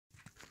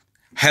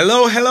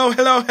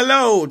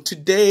Hello.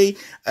 Today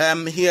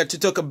I'm here to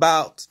talk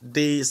about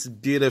this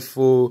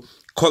beautiful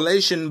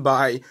collection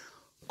by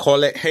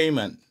Colette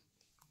Hayman.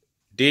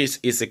 This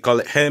is a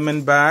Colette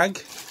Hayman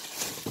bag,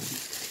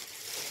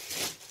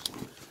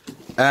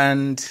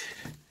 and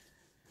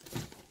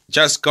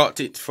just got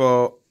it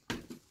for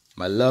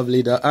my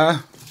lovely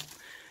daughter.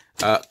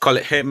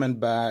 Colette Hayman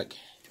bag.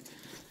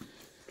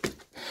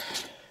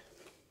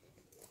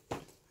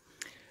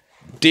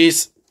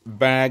 This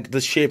bag,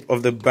 the shape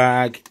of the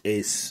bag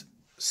is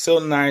so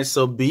nice,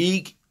 so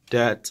big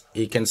that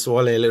it can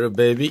swallow a little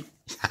baby.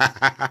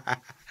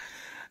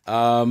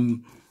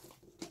 One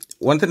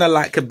thing I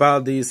like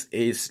about this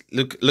is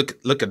look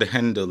at the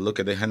handle. Look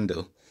at the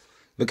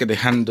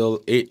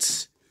handle.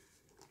 It's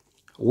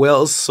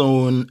well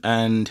sewn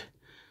and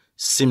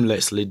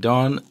seamlessly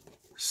done.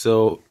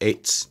 So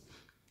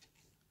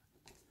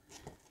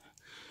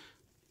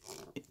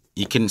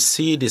you can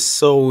see the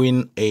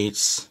sewing.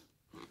 It's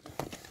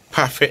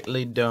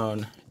perfectly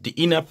done. The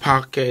inner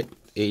pocket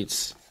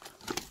is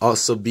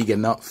also big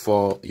enough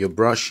for your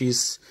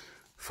brushes,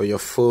 for your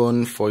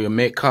phone, for your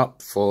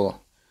makeup,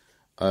 for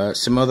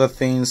some other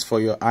things,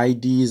 for your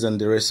IDs and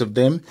the rest of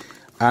them.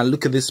 And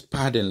look at this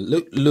padding.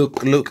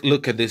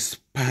 Look at this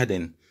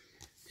padding,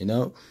 you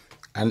know.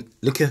 And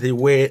look at the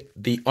way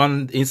the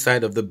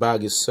inside of the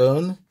bag is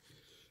sewn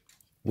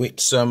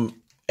with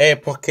some air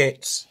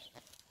pockets.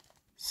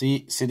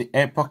 See the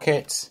air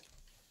pockets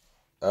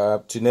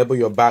to enable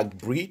your bag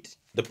breathe.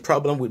 The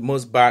problem with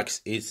most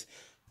bags is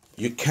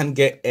you can't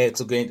get air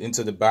to get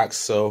into the bag.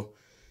 So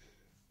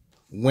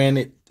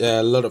when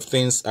a lot of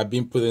things are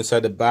being put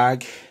inside the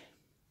bag,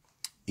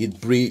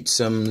 it breeds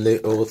some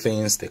little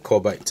things they call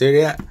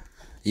bacteria.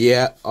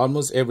 Yeah,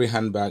 almost every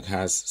handbag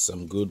has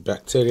some good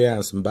bacteria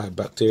and some bad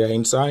bacteria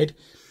inside.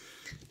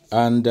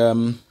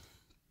 And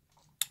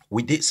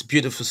with this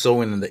beautiful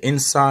sewing on the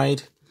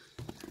inside,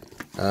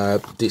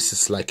 this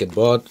is like a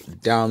board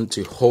down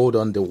to hold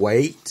on the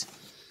weight.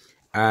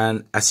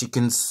 And as you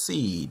can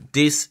see,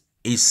 this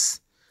is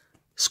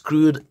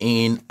screwed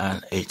in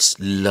and it's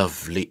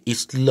lovely.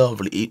 It's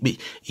lovely.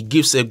 It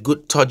gives a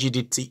good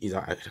turgidity.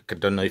 I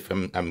don't know if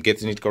I'm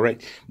getting it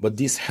correct, but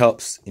this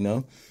helps, you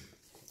know.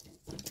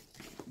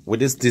 With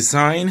this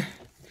design,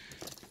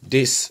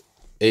 this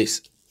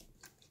is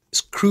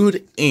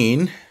screwed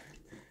in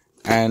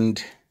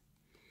and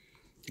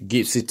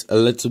gives it a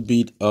little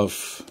bit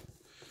of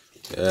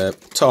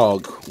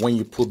tug when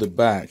you pull the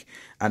bag.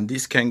 And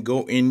this can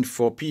go in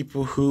for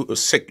people who are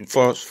sick,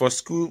 for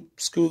school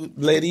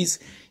ladies.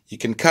 You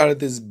can carry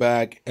this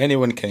bag.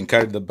 Anyone can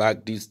carry the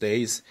bag these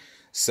days.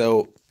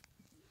 So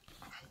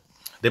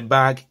the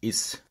bag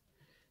is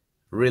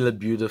really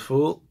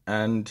beautiful,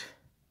 and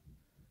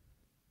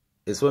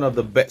it's one of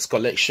the best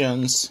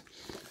collections.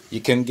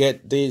 You can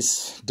get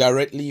this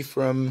directly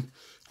from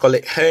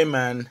Colette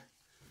Hayman,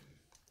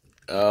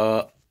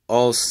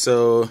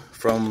 also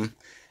from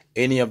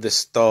any of the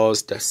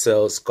stores that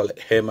sells Colette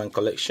Hayman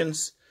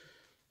collections.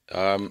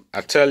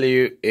 I tell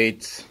you,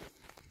 it's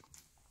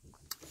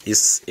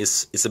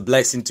a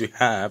blessing to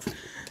have.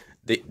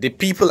 The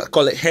people at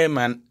Colette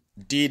Hayman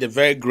did a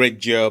very great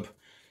job.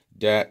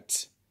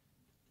 That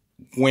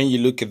when you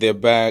look at their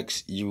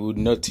bags, you would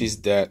notice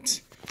that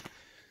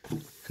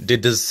the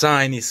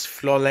design is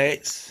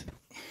flawless.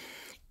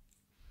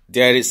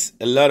 There is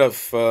a lot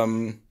of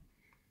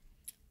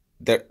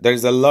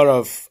there's a lot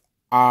of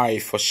eye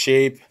for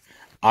shape,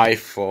 eye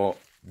for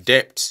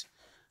depth,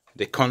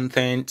 the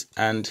content,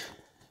 and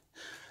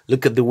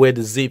look at the way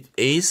the zip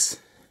is.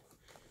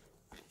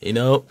 You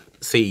know,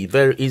 see,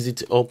 very easy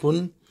to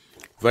open,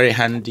 very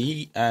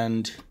handy,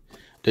 and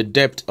the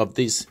depth of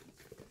this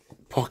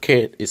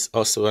pocket is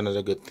also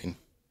another good thing.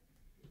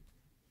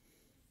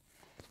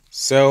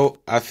 So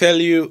I tell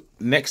you,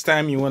 next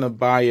time you want to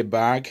buy a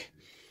bag,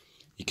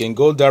 you can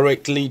go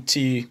directly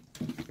to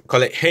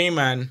Colette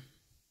Hayman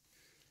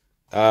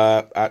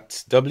at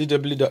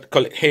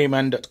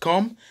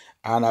www.colettehayman.com.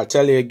 And I'll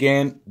tell you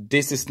again,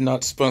 this is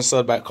not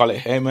sponsored by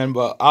Colette Hayman,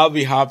 but I'll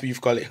be happy if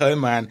Colette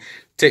Hayman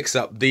takes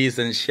up this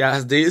and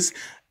shares this.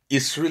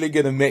 It's really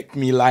gonna make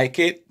me like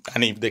it.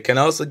 And if they can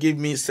also give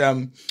me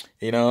some,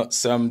 you know,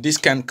 some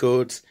discount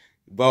codes,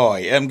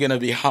 boy, I'm gonna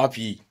be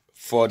happy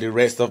for the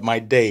rest of my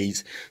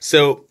days.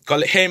 So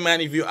Colette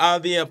Hayman, if you're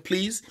out there,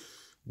 please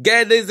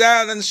get this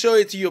out and show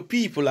it to your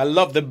people. I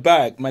love the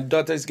bag. My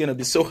daughter is gonna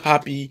be so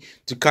happy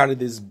to carry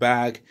this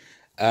bag.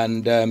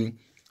 And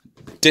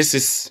this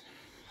is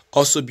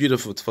also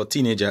beautiful for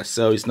teenagers,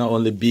 so it's not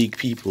only big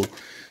people.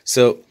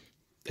 So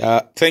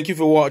thank you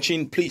for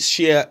watching. Please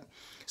share,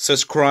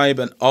 subscribe,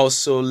 and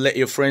also let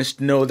your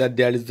friends know that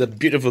there is a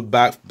beautiful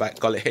bag by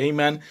Colette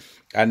Hayman,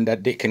 and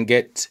that they can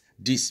get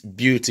this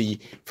beauty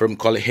from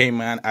Colette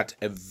Hayman at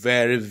a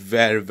very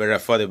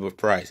affordable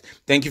price.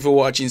 Thank you for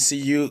watching. See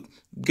you.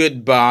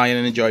 Goodbye,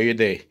 and enjoy your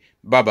day.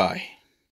 Bye bye.